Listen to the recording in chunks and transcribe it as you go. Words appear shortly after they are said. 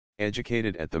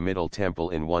Educated at the Middle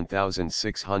Temple in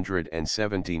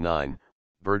 1679,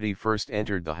 Bertie first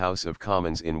entered the House of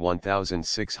Commons in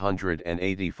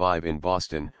 1685 in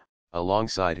Boston,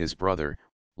 alongside his brother,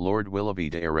 Lord Willoughby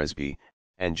de Eresby,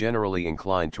 and generally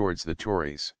inclined towards the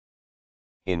Tories.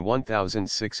 In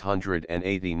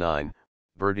 1689,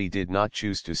 Bertie did not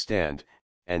choose to stand,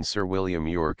 and Sir William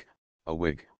Yorke, a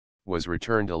Whig, was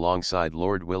returned alongside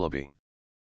Lord Willoughby.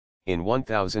 In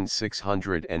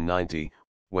 1690,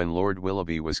 when Lord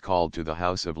Willoughby was called to the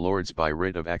House of Lords by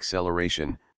writ of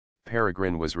acceleration,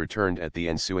 Peregrine was returned at the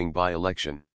ensuing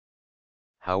by-election.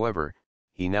 However,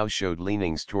 he now showed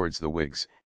leanings towards the Whigs,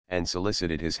 and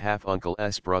solicited his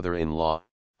half-uncle's brother-in-law,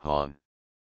 Hon.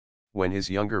 When his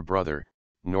younger brother,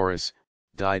 Norris,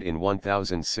 died in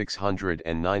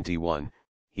 1691,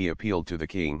 he appealed to the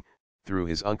king, through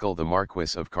his uncle the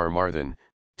Marquis of Carmarthen,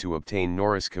 to obtain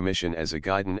Norris' commission as a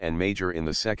guidon and major in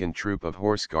the 2nd Troop of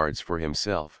Horse Guards for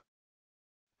himself.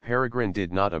 Peregrine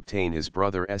did not obtain his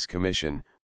brother's commission,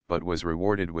 but was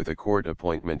rewarded with a court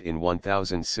appointment in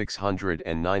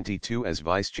 1692 as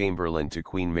Vice-Chamberlain to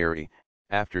Queen Mary,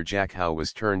 after Jack Howe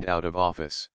was turned out of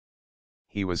office.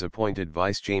 He was appointed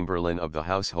Vice-Chamberlain of the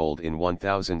Household in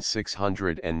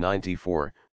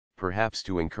 1694, perhaps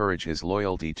to encourage his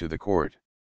loyalty to the court.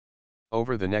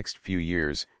 Over the next few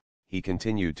years, he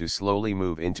continued to slowly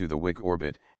move into the Whig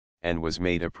orbit, and was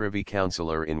made a Privy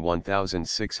Councillor in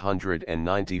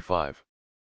 1695.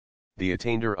 The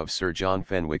attainder of Sir John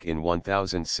Fenwick in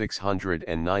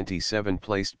 1697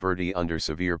 placed Bertie under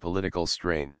severe political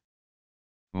strain.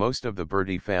 Most of the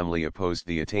Bertie family opposed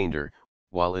the attainder.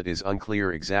 While it is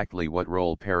unclear exactly what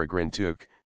role Peregrine took,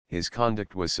 his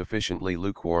conduct was sufficiently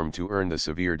lukewarm to earn the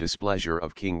severe displeasure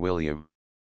of King William.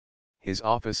 His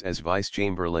office as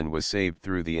Vice-Chamberlain was saved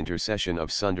through the intercession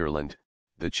of Sunderland,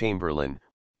 the Chamberlain,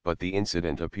 but the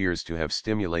incident appears to have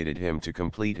stimulated him to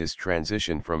complete his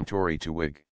transition from Tory to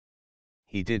Whig.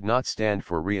 He did not stand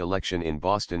for re-election in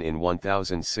Boston in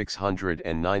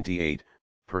 1698,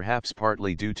 perhaps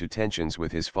partly due to tensions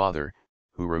with his father,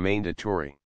 who remained a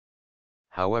Tory.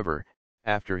 However,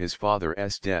 after his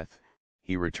father's death,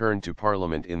 he returned to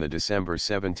Parliament in the December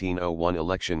 1701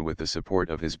 election with the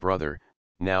support of his brother,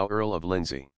 now Earl of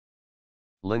Lindsey.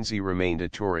 Lindsey remained a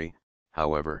Tory,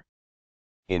 however.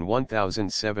 In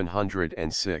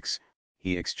 1706,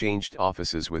 he exchanged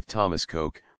offices with Thomas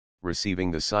Coke, receiving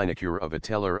the sinecure of a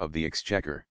Teller of the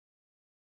Exchequer.